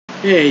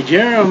Hey,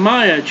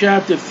 Jeremiah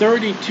chapter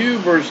 32,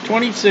 verse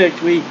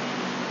 26. We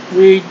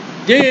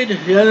did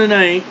the other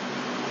night.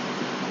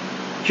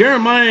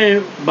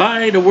 Jeremiah,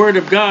 by the word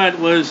of God,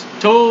 was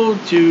told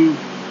to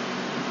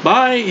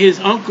buy his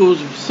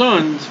uncle's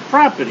son's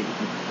property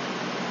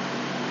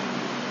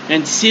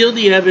and seal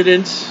the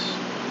evidence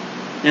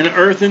in an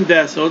earthen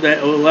vessel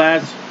that will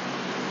last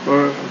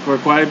for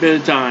quite a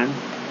bit of time.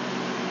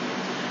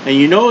 And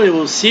you know it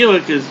will seal it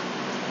because,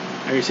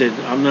 like I said,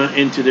 I'm not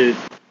into the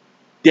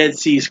Dead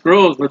Sea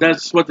Scrolls, but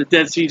that's what the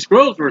Dead Sea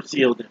Scrolls were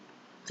sealed in,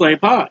 clay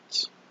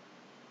pots.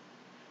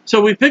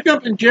 So we pick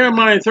up in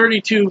Jeremiah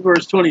 32,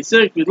 verse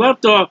 26. We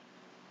left off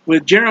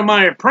with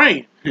Jeremiah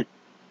praying. And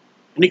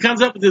he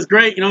comes up with this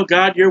great,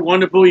 God, you're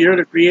wonderful, you're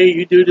the creator,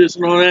 you do this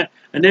and all that.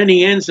 And then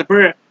he ends the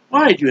prayer,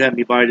 why did you have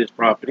me buy this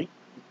property?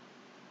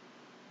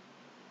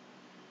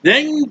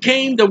 Then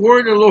came the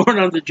word of the Lord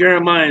unto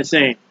Jeremiah,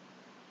 saying,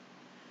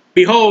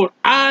 behold,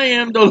 I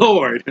am the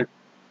Lord.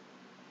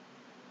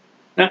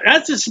 Now,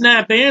 that's a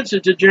snap answer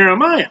to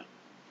Jeremiah.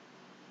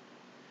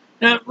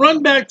 Now,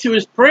 run back to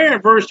his prayer,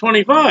 verse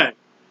 25.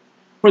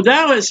 For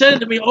thou hast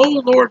said to me,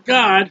 O Lord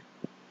God,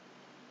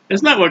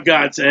 that's not what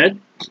God said.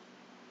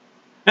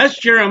 That's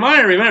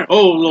Jeremiah, remember.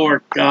 O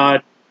Lord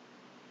God,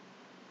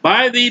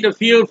 buy thee the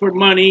field for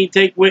money,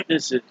 take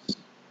witnesses.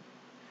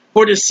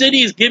 For the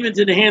city is given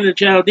to the hand of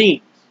the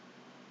Chaldeans.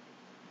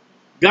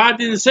 God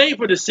didn't say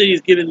for the city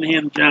is given to the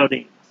hand of the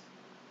Chaldeans.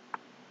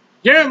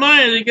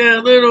 Jeremiah, they got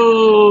a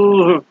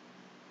little...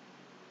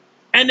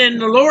 And then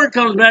the Lord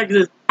comes back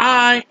and says,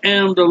 I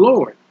am the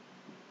Lord.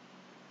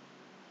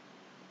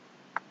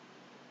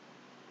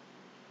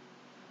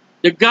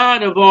 The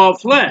God of all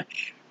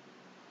flesh.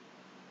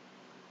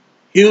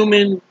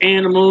 Human,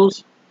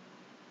 animals.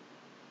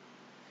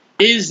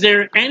 Is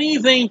there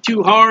anything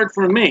too hard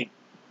for me?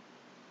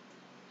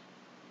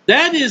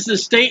 That is the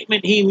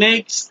statement he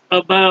makes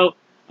about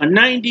a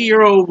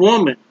 90-year-old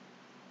woman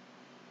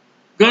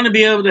going to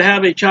be able to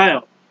have a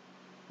child.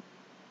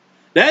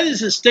 That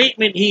is a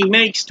statement he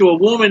makes to a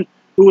woman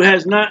who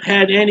has not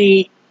had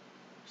any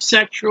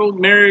sexual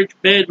marriage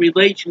bed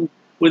relation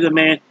with a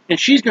man, and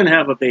she's going to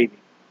have a baby.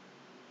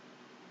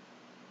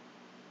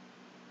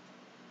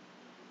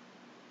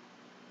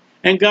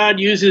 And God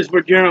uses for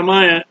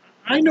Jeremiah,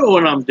 I know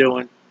what I'm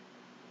doing.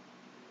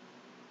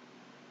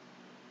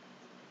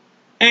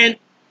 And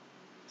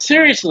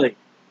seriously,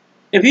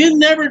 if you've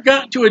never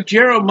gotten to a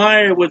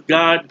Jeremiah with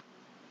God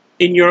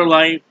in your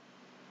life,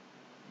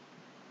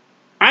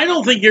 I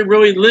don't think you're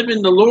really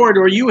living the Lord,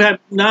 or you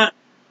have not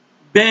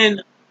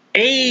been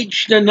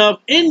aged enough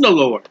in the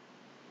Lord.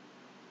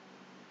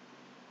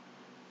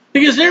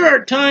 Because there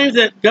are times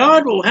that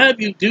God will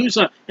have you do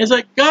something. It's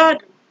like,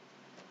 God,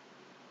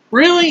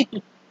 really?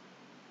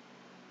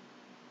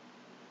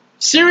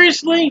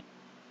 Seriously?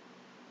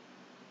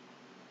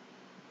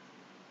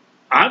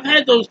 I've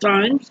had those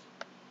times.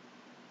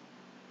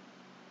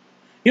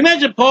 You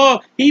imagine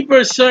Paul, he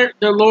besought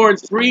the Lord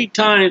 3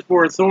 times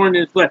for a thorn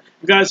in his flesh.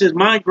 God says,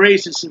 my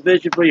grace is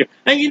sufficient for you.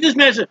 And you just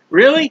imagine,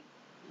 really?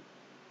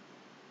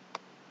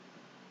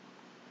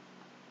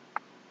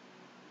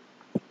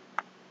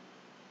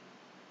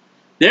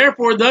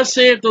 Therefore, thus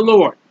saith the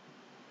Lord,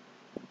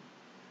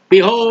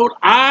 behold,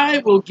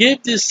 I will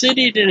give this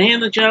city to the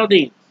hand of the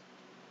Chaldeans.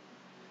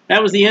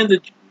 That was the end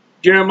of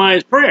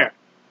Jeremiah's prayer.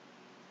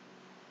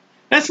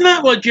 That's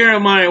not what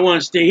Jeremiah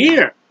wants to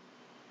hear.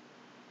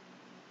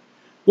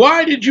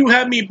 Why did you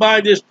have me buy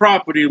this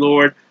property,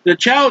 Lord? The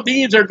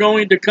Chaldeans are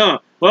going to come.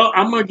 Well,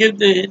 I'm going to give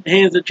the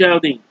hands of the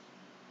Chaldeans.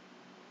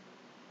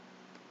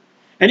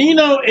 And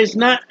it's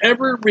not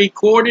ever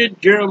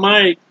recorded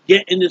Jeremiah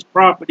getting this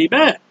property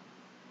back.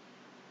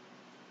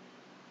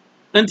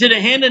 Unto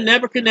the hand of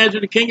Nebuchadnezzar,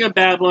 the king of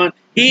Babylon,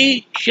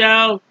 he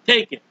shall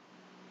take it.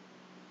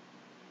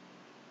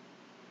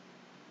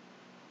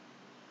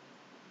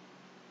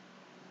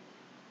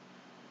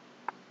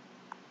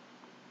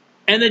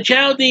 And the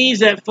Chaldeans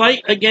that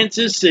fight against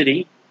this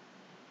city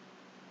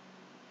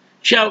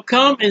shall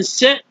come and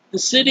set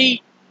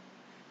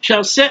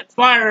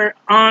fire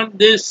on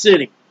this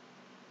city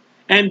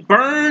and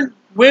burn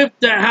with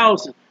the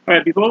houses. All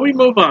right, before we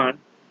move on,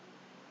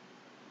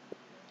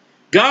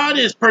 God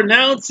is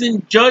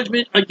pronouncing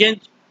judgment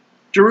against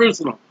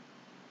Jerusalem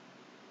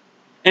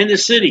and the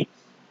city,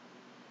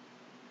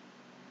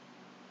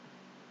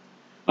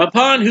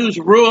 upon whose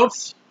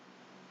roofs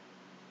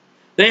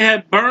they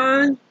have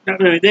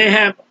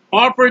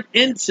offered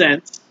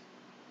incense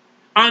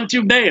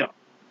unto Baal.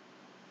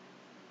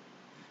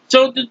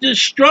 So the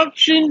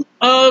destruction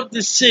of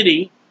the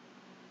city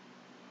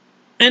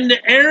and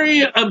the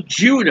area of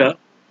Judah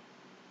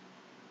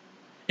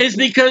is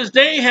because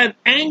they have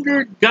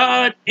angered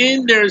God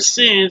in their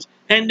sins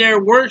and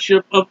their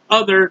worship of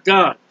other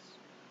gods,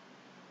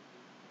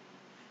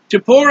 to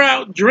pour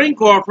out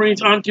drink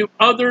offerings unto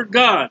other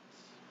gods,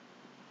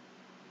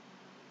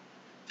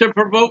 to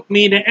provoke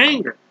me to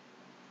anger.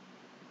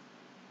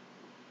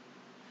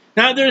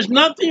 Now, there's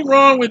nothing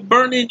wrong with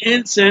burning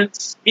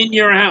incense in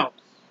your house.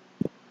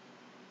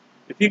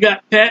 If you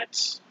got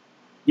pets,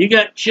 you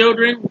got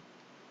children,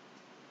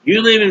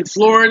 You live in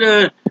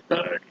Florida,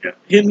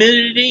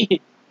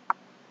 humidity,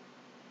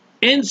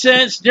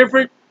 incense,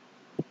 different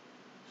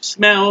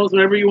smells,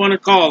 whatever you want to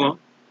call them,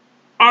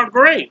 are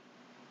great.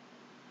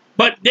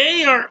 But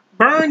they are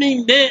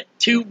burning it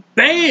to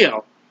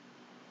Baal.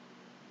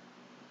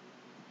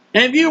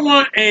 And if you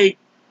want a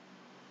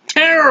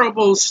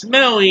terrible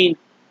smelling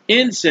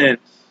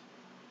incense,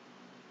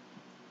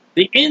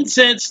 the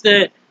incense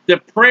that the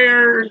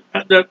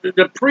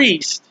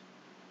priest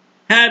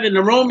have in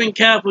the Roman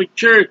Catholic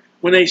Church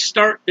when they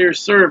start their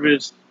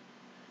service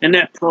and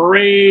that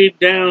parade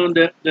down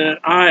the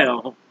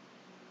aisle,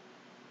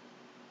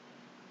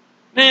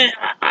 man,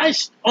 I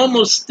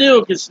almost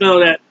still can smell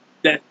that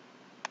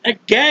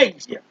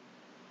gags you.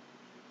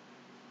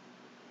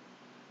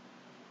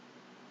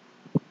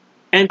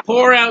 And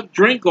pour out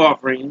drink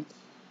offerings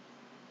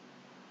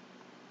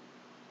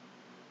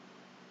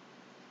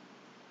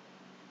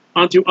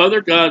unto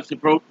other gods to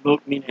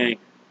provoke me to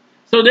anger.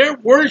 So they're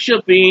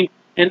worshiping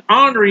and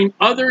honoring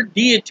other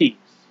deities.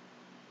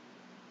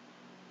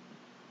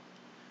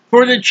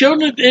 For the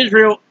children of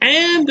Israel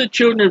and the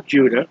children of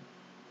Judah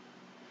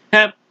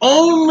have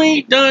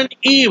only done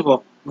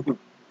evil.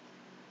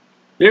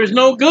 There's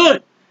no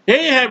good.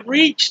 They have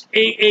reached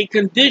a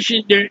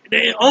condition,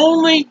 they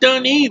only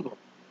done evil.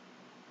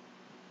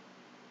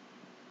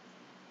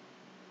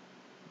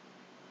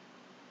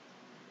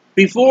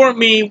 Before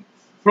me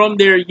from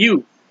their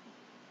youth.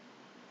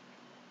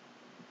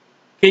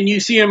 Can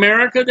you see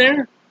America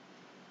there?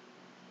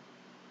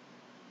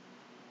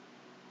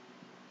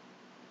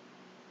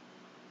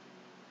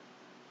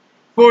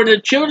 For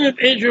the children of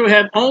Israel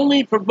have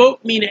only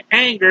provoked me to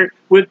anger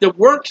with the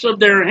works of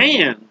their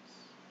hands,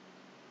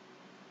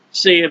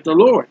 saith the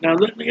Lord. Now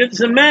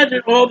let's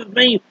imagine all the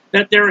things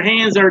that their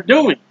hands are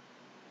doing.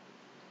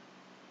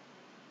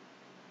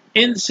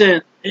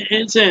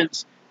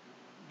 Incense,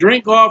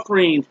 drink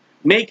offerings,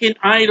 making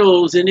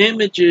idols and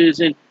images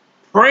and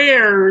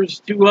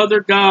prayers to other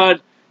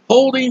gods,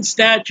 holding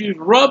statues,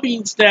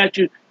 rubbing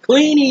statues,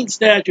 cleaning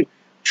statues,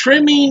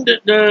 trimming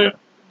the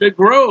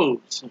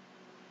groves.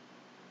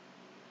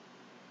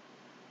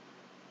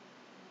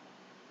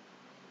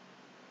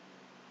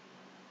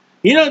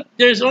 You know,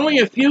 there's only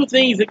a few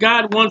things that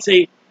God wants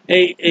a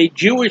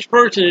Jewish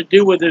person to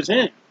do with his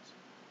hands.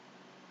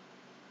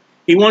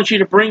 He wants you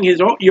to bring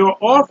your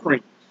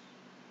offerings.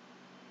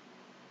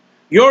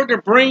 You're to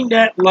bring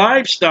that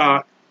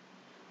livestock.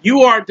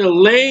 You are to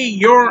lay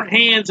your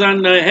hands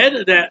on the head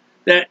of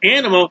that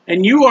animal,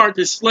 and you are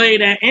to slay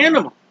that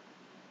animal.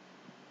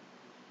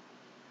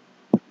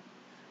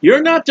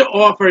 You're not to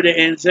offer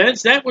the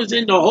incense. That was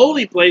in the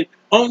holy place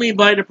only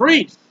by the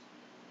priest.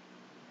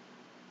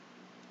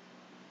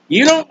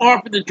 You don't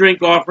offer the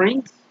drink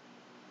offerings.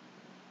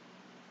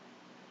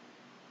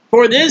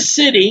 For this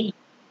city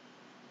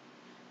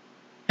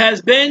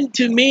has been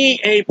to me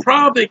a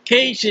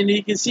provocation.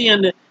 You can see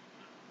on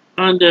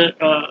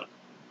the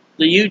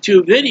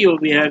YouTube video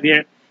we have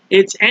here.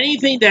 It's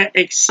anything that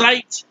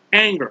excites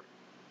anger,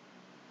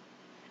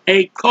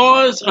 a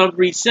cause of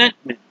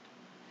resentment.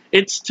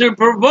 It's to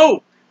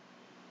provoke.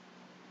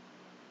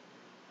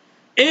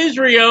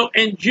 Israel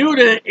and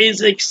Judah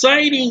is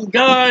exciting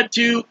God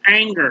to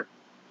anger.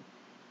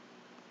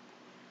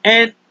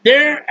 And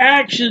their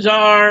actions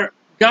are,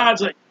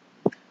 God's like,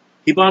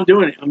 keep on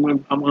doing it. I'm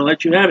going to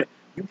let you have it.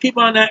 You keep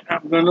on that,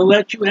 I'm going to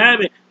let you have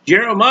it.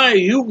 Jeremiah,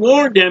 you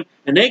warned them,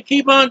 and they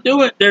keep on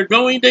doing it. They're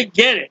going to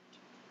get it.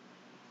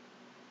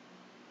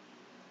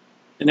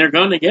 And they're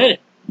going to get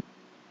it.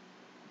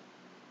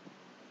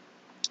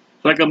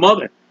 Like a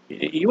mother.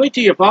 You wait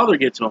till your father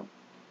gets home.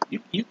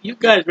 You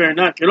guys better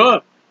knock it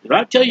off. Did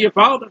I tell your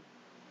father?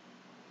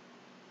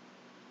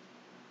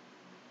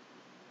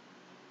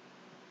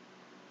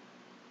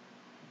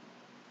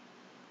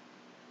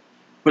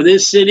 For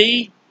this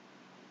city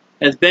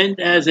has been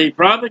as a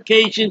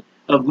provocation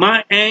of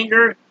my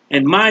anger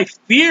and my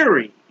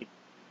fury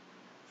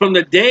from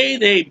the day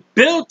they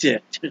built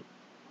it,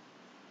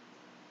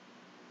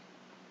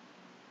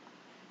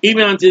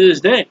 even unto this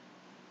day.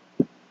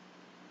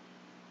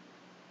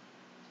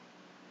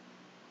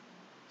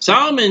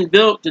 Solomon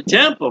built the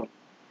temple,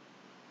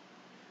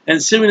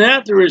 and soon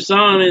afterwards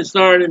Solomon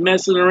started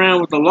messing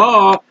around with the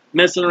law,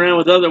 messing around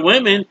with other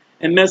women,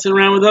 and messing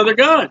around with other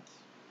gods.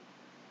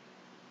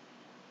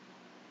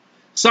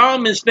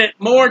 Solomon spent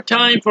more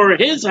time for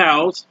his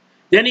house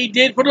than he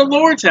did for the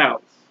Lord's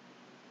house.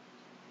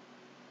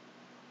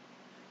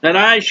 That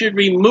I should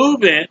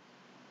remove it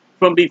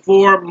from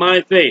before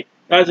my face.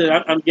 God said,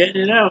 I'm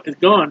getting it out. It's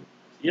gone.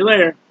 See you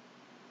later.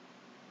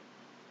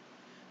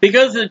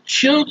 Because of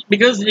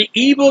the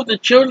evil of the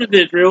children of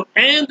Israel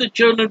and the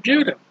children of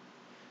Judah,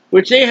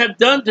 which they have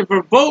done to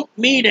provoke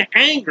me to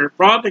anger,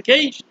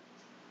 provocation.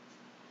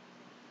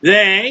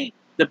 They,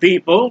 the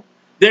people,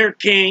 their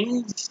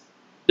kings,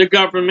 the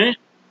government,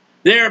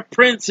 their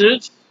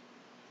princes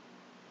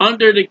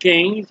under the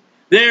kings,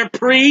 their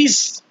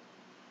priests.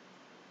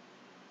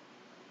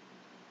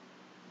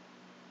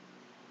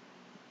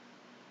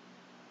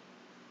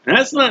 And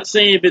that's not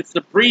saying if it's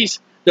the priests,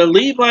 the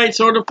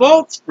Levites, or the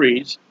false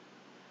priests.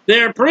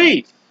 They're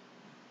priests.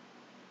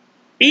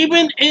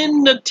 Even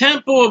in the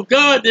temple of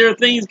God, there are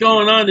things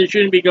going on that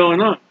shouldn't be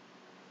going on.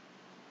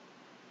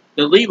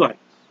 The Levites.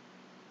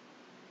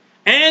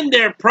 And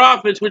their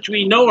prophets, which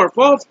we know are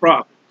false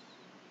prophets.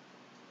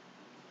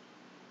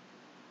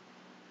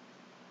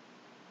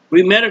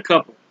 We met a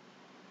couple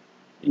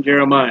in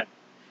Jeremiah.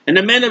 And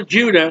the men of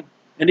Judah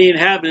and the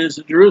inhabitants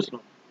of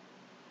Jerusalem.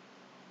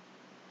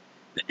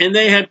 And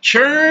they have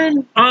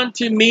turned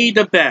unto me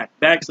the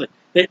backslid.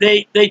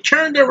 They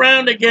turned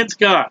around against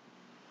God.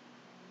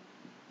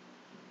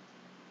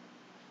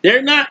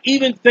 They're not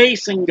even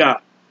facing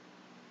God.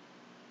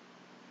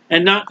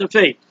 And not the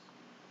face.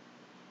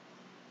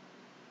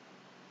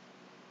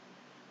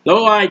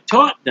 Though I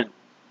taught them,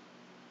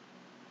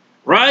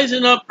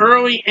 rising up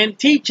early and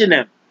teaching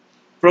them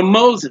from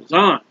Moses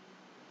on.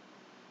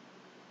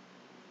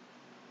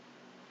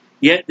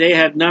 Yet they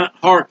have not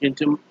hearkened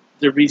to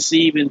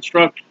receive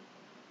instruction.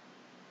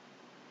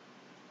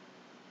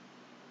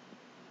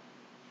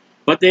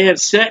 But they have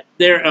set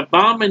their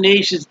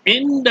abominations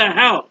in the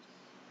house,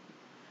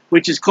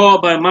 which is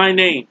called by my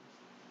name,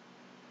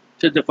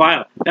 to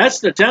defile. That's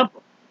the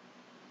temple.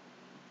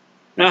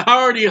 Now,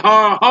 hardy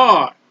ha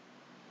ha.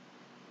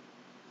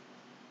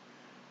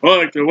 I'd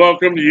like to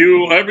welcome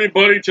you,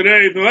 everybody,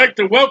 today. I'd like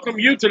to welcome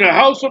you to the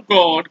house of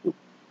God.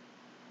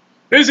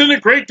 Isn't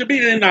it great to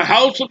be in the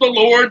house of the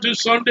Lord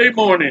this Sunday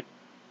morning?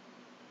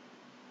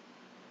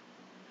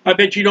 I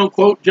bet you don't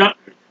quote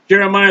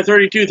Jeremiah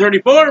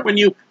 32:34 when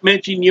you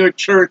mention your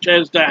church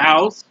as the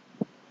house.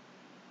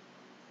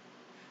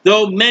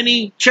 Though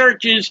many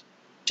churches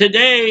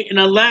today in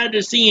a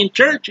Laodicean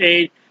church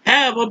age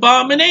have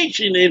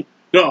abomination in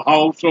the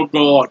house of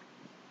God.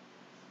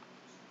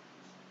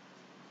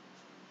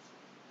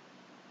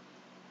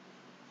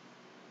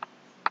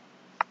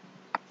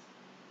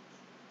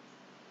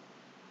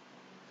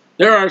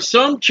 There are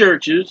some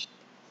churches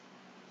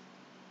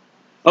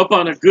up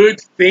on a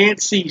good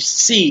fancy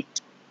seat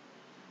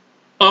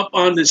up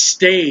on the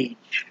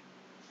stage.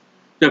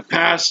 The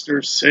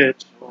pastor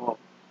sits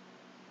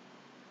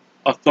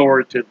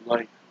authoritative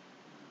like.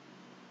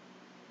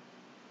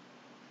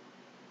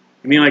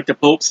 You mean like the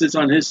Pope sits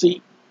on his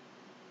seat?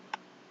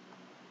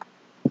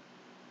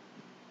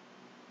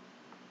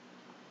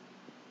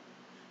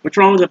 What's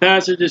wrong with the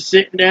pastor just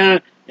sitting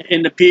down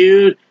in the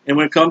pew, and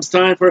when it comes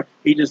time for it,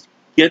 he just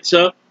gets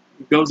up,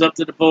 goes up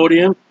to the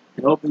podium,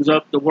 and opens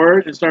up the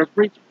word and starts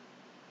preaching.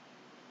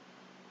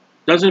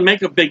 Doesn't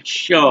make a big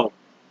show.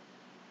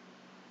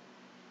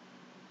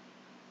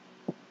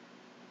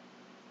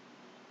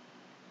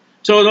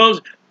 So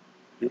those,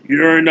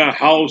 you're in the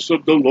house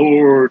of the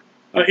Lord.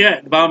 Yeah,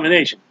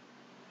 abomination.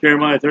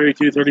 Jeremiah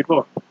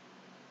 32:34.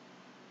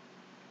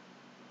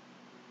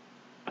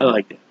 I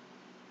like that.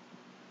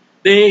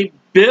 They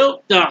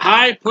built the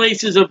high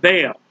places of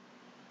Baal.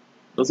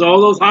 Those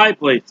all those high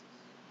places,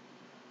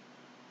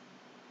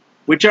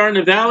 which are in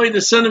the valley of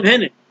the son of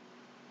Hinnom.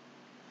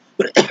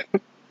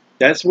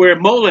 That's where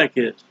Molech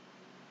is.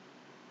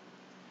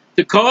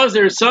 To cause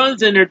their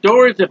sons and their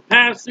daughters to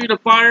pass through the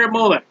fire of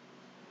Molech.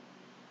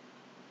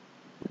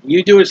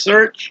 You do a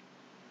search.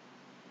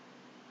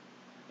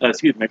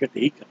 Excuse me, I got the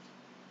hiccups.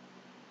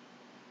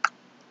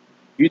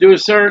 You do a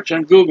search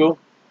on Google.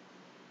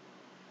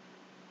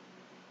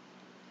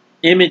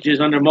 Images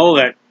under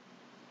Molech.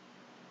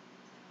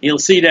 You'll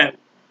see that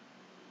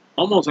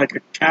almost like a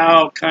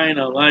cow kind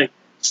of like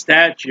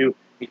statue.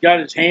 He's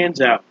got his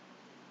hands out.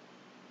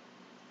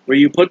 Where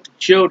you put the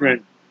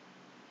children.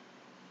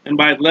 And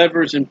by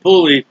levers and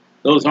pulleys,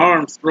 those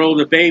arms throw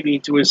the baby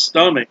into his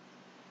stomach.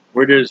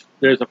 Where there's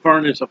a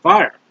furnace of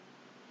fire.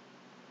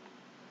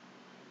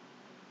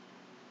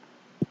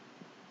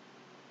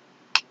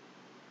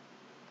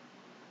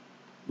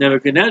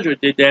 Nebuchadnezzar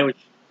did that with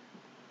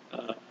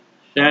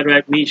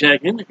Shadrach, Meshach,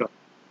 and Abednego.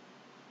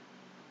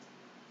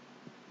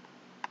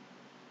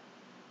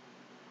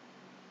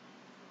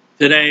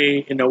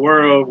 Today in the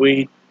world,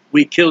 we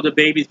kill the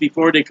babies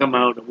before they come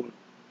out of the womb.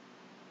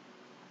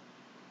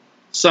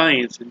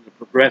 Science and the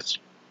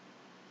progression,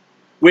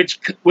 which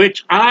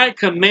I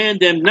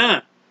command them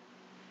not.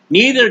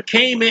 Neither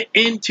came it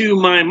into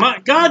my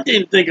mind. God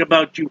didn't think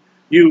about you.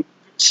 You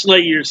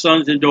slay your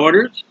sons and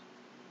daughters.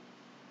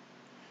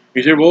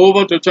 He said, well,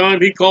 about the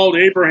time he called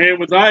Abraham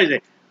with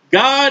Isaac.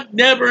 God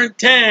never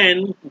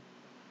intended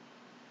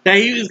that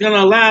he was going to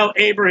allow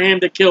Abraham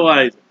to kill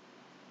Isaac.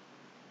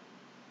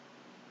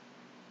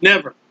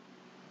 Never.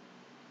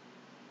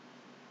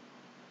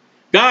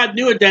 God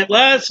knew at that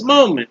last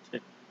moment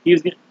he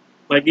was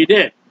like he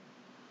did.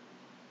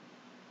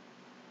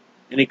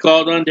 And he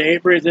called unto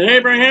Abraham and said,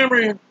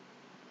 Abraham,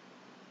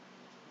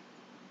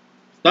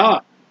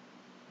 stop.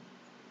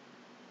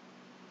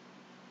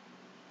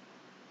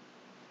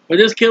 But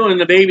this killing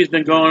the baby's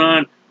been going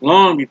on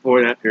long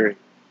before that period.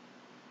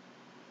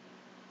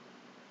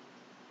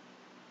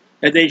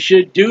 That they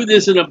should do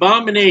this an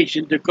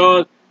abomination to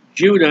cause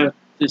Judah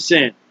to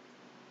sin.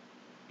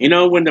 You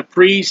know, when the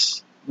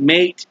priests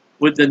mate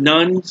with the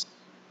nuns,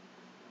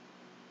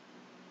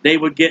 they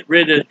would get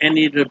rid of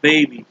any of the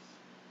babies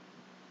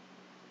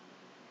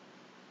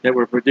that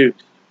were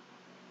produced.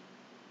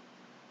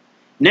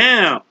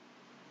 Now,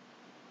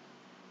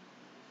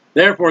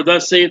 therefore,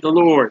 thus saith the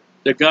Lord,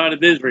 the God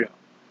of Israel,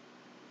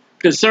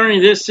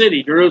 concerning this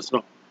city,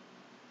 Jerusalem,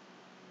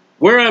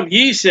 whereof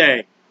ye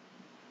say,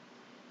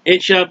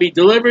 it shall be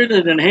delivered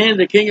into the hand of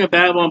the king of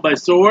Babylon by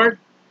sword,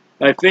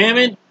 by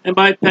famine, and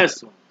by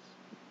pestilence.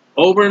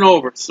 Over and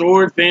over,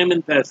 sword,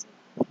 famine, pestilence.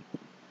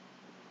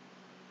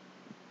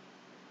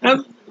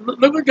 Now,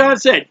 look what God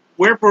said.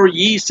 Wherefore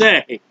ye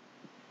say.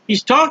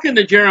 He's talking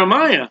to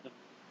Jeremiah.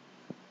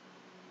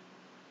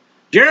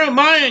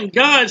 Jeremiah and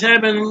God's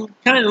having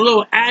kind of a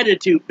little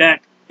attitude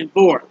back and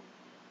forth.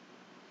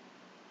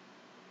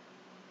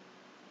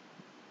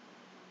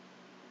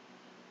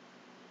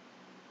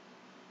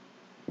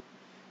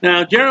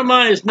 Now,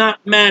 Jeremiah is not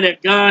mad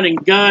at God,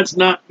 and God's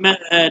not mad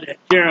at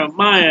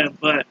Jeremiah,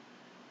 but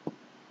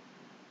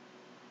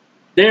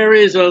there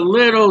is a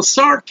little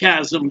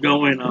sarcasm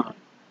going on.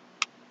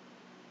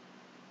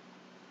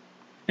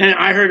 And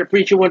I heard a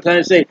preacher one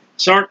time say,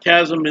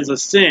 sarcasm is a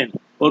sin.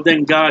 Well,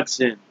 then God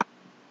sinned.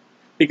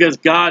 Because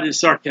God is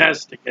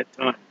sarcastic at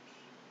times.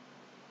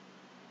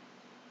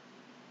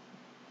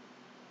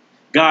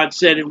 God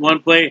said in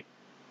one place,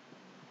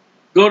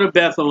 go to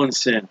Bethel and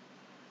sin.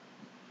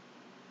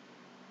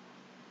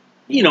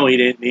 You know he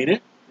didn't mean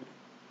it.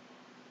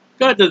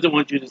 God doesn't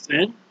want you to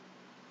sin.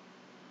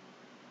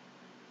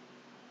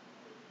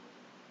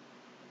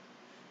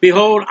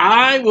 Behold,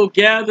 I will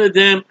gather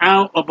them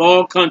out of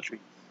all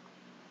countries.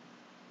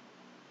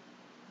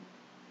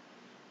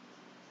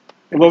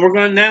 And what we're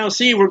going to now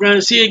see, we're going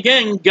to see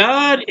again,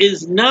 God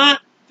is not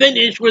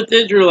finished with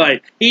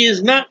Israelites. He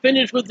is not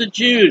finished with the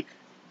Jews.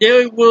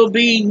 There will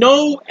be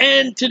no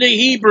end to the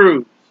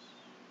Hebrews.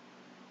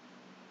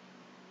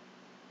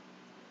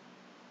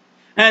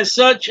 As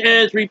such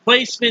as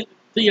replacement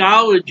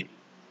theology,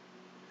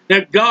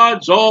 that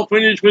God's all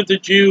finished with the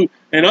Jew,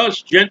 and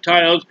us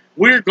Gentiles,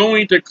 we're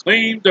going to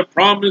claim the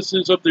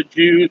promises of the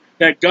Jews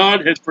that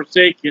God has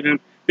forsaken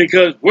them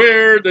because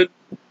we're the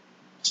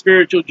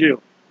spiritual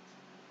Jew.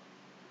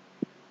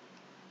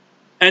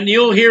 And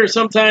you'll hear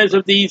sometimes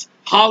of these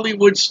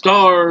Hollywood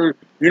stars,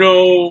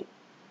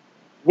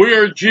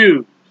 we're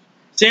Jews.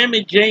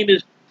 Sammy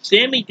Davis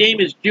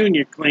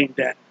Jr. claimed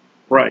that.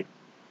 Right.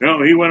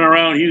 He went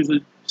around, he was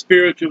a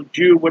spiritual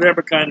Jew,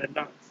 whatever kind of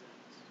nonsense.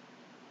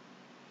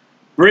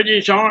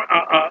 British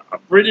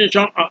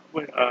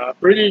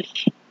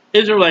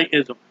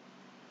Israelitism.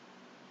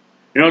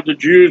 The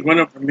Jews went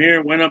up from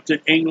here, went up to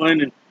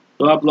England, and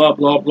blah, blah,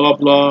 blah, blah,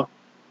 blah.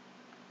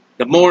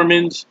 The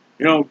Mormons,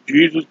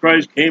 Jesus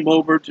Christ came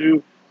over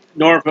to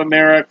North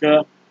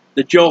America.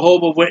 The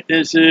Jehovah's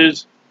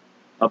Witnesses,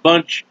 a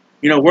bunch,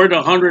 we're the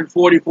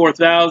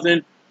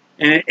 144,000,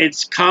 and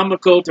it's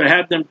comical to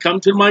have them come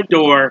to my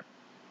door,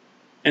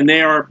 and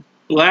they are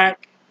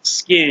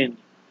black-skinned.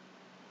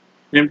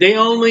 And if they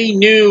only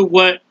knew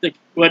what the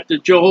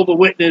Jehovah's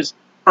Witness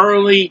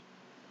early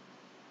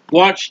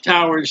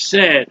watchtowers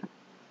said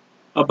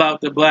about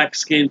the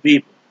black-skinned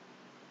people.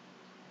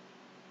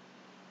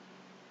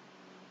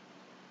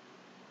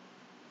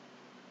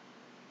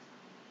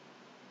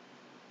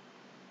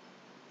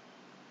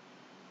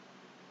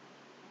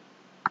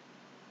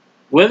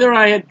 Whether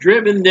I have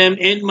driven them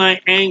in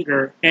my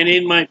anger and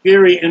in my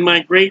fury and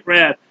my great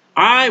wrath,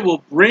 I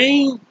will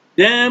bring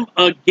them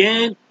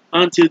again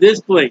unto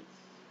this place,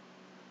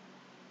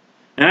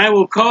 and I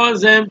will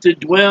cause them to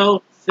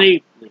dwell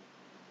safely.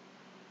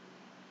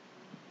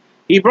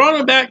 He brought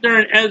them back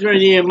during Ezra and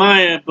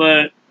Nehemiah,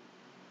 but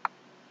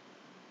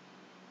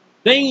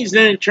things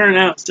didn't turn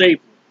out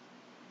safely.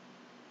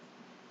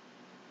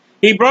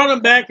 He brought them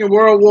back in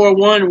World War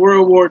I,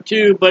 World War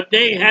II, but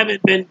they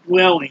haven't been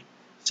dwelling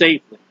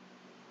safely.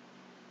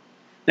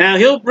 Now,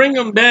 he'll bring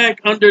them back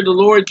under the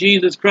Lord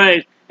Jesus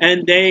Christ,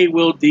 and they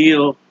will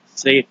deal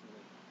safely.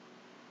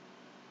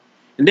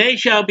 And they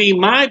shall be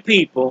my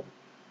people,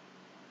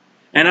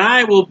 and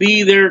I will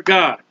be their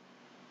God.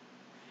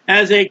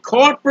 As a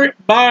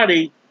corporate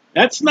body,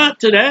 that's not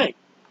today.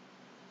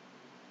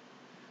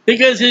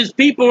 Because his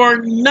people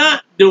are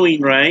not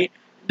doing right.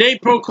 They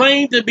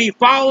proclaim to be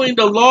following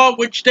the law,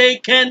 which they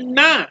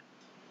cannot.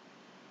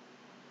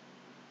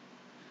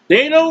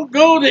 They don't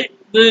go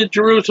to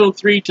Jerusalem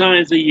 3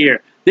 times a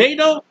year. They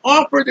don't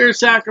offer their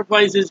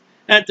sacrifices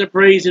at the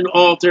brazen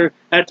altar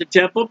at the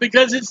temple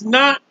because it's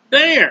not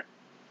there.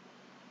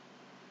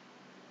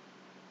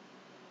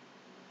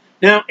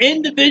 Now,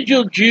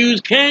 individual Jews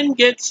can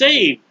get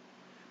saved,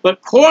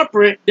 but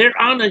corporate, they're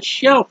on a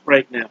shelf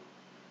right now.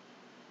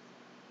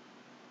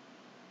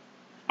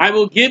 I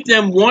will give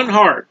them one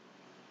heart.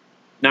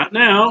 Not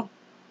now,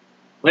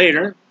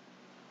 later.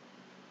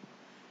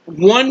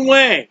 One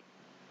way.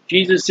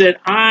 Jesus said,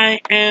 I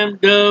am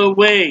the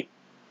way.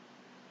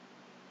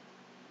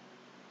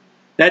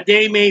 That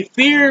they may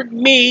fear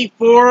me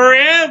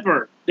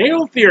forever. They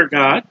don't fear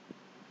God.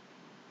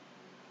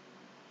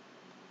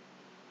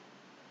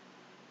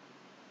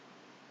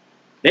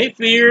 They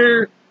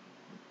fear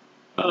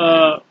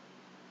the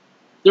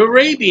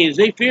Arabians.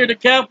 They fear the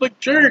Catholic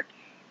Church.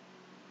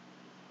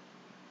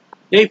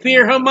 They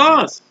fear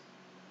Hamas.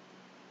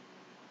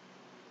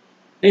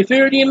 They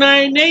fear the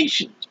United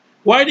Nations.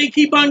 Why do they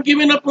keep on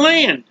giving up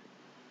land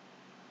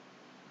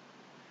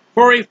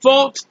for a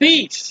false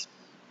peace?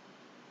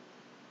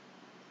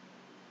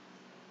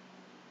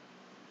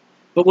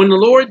 But when the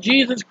Lord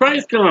Jesus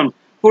Christ comes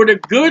for the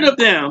good of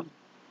them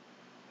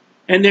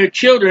and their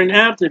children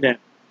after them,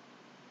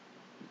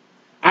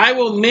 I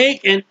will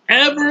make an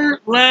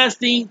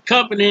everlasting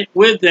covenant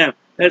with them.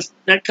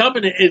 That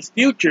covenant is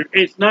future.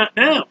 It's not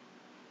now.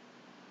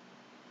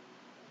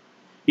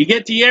 You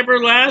get the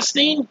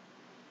everlasting.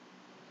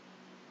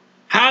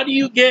 How do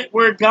you get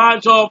where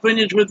God's all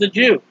finished with the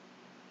Jew?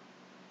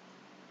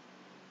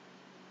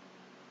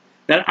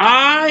 That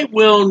I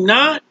will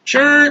not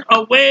turn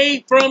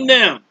away from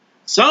them.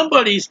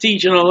 Somebody's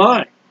teaching a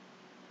lie.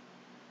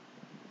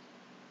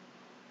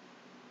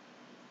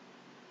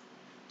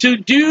 To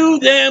do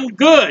them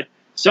good.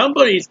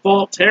 Somebody's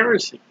false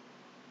heresy.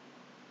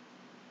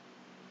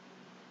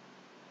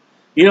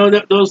 You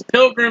know, those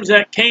pilgrims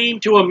that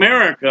came to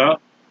America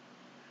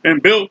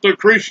and built the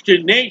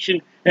Christian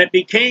nation that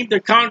became the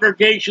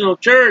Congregational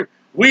Church.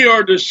 We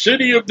are the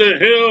city of the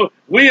hill.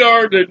 We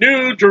are the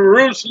new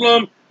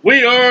Jerusalem.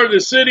 We are the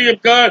city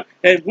of God,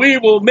 and we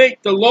will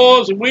make the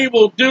laws, and we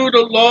will do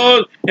the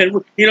laws.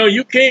 And, you know,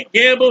 you can't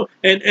gamble,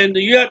 and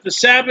you have the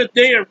Sabbath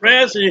day of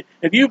rest. And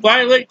if you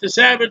violate the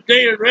Sabbath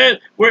day of rest,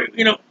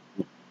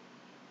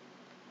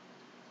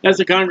 that's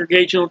the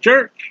Congregational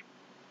Church.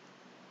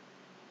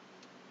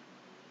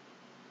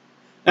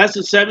 That's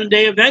the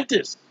Seventh-day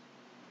Adventist.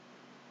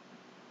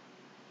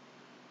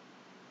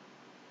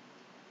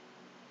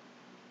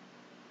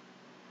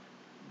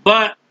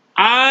 But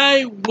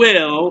I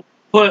will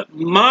put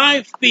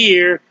my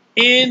fear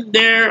in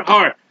their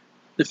heart.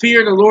 The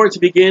fear of the Lord is the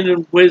beginning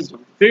of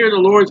wisdom. The fear of the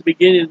Lord is the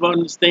beginning of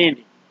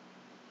understanding.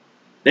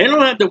 They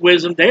don't have the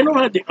wisdom. They don't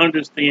have the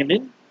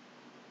understanding.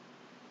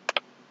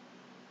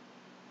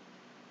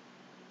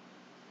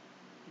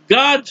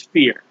 God's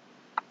fear.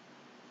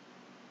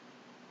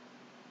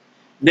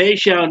 They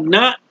shall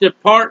not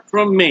depart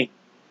from me.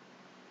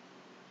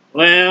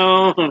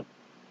 Well,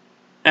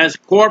 as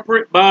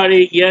corporate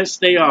body, yes,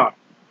 they are.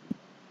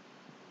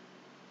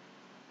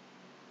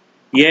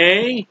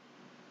 Yea,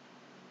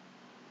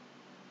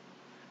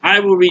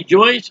 I will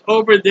rejoice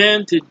over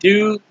them to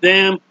do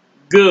them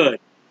good.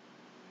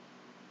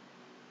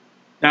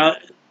 Now,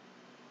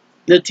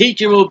 the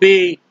teaching will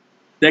be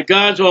that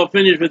God's all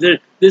finished with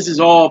it. This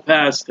is all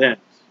past tense.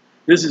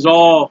 This is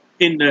all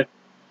in the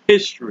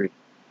history.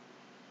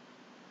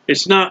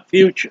 It's not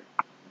future.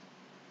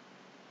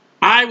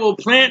 I will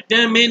plant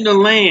them in the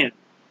land.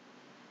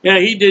 Yeah,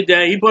 he did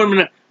that. He put them in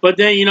the, but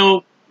then, you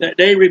know,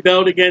 they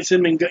rebelled against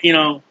him and, you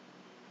know.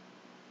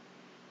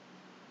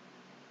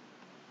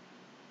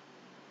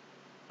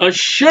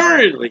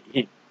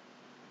 Assuredly,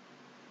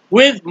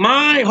 with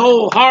my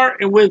whole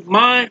heart and with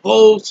my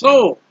whole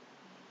soul,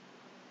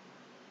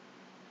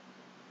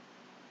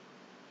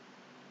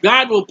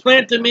 God will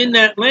plant them in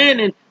that land,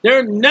 and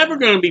they're never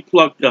going to be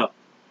plucked up.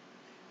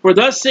 For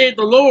thus saith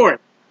the Lord,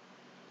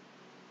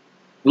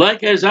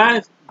 like as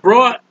I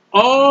brought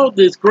all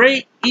this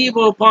great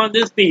evil upon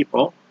this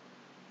people,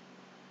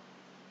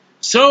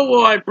 so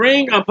will I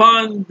bring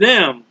upon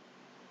them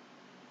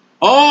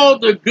all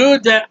the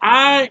good that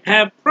I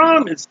have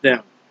promised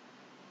them.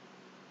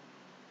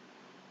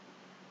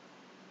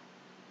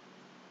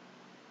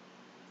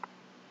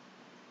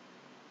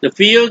 The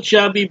field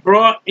shall be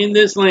brought in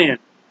this land.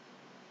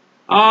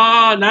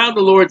 Ah, now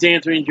the Lord's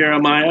answering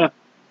Jeremiah.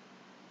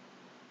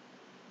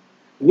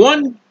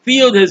 One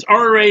field has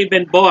already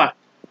been bought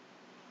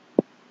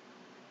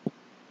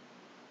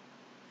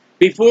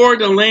before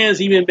the land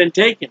has even been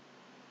taken.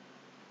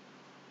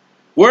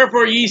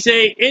 Wherefore ye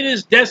say, it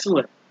is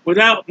desolate,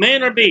 without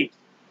man or beast.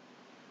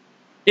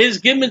 It is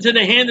given to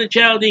the hand of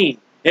Chaldean.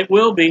 It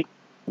will be.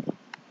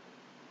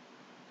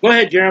 Go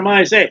ahead,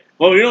 Jeremiah, say,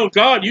 well, you know,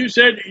 God, you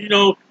said, you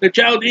know, the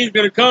Chaldean's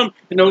going to come,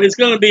 you know, it's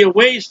going to be a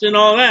waste and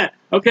all that.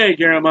 Okay,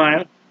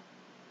 Jeremiah.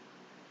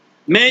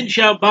 Men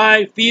shall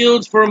buy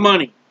fields for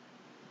money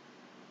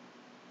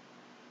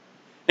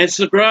and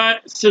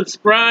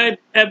subscribe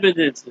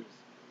evidences.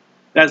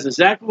 That's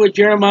exactly what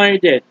Jeremiah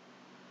did.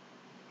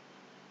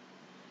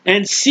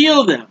 And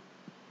seal them.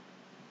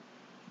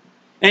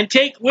 And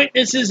take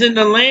witnesses in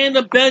the land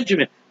of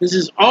Benjamin. This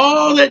is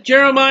all that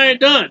Jeremiah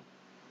done.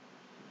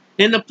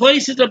 In the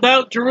places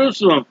about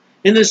Jerusalem,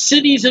 in the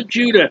cities of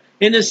Judah,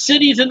 in the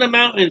cities in the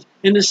mountains,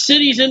 in the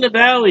cities in the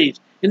valleys,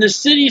 in the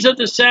cities of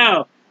the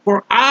south.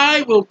 For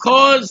I will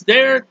cause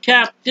their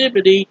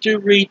captivity to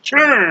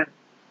return,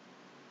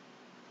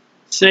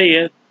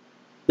 saith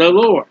the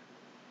Lord.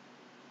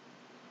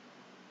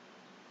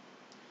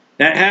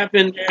 That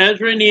happened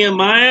Ezra and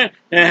Nehemiah.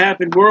 That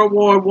happened World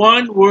War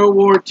I, World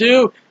War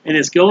II. And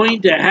it's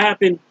going to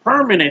happen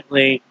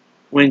permanently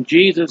when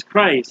Jesus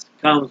Christ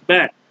comes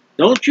back.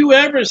 Don't you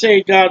ever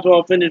say God's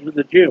all finished with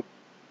the Jew.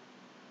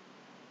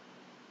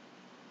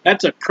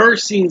 That's a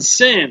cursing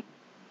sin.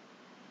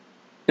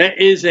 That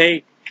is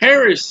a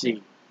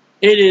heresy.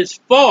 It is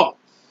false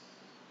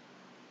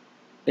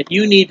that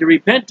you need to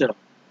repent of.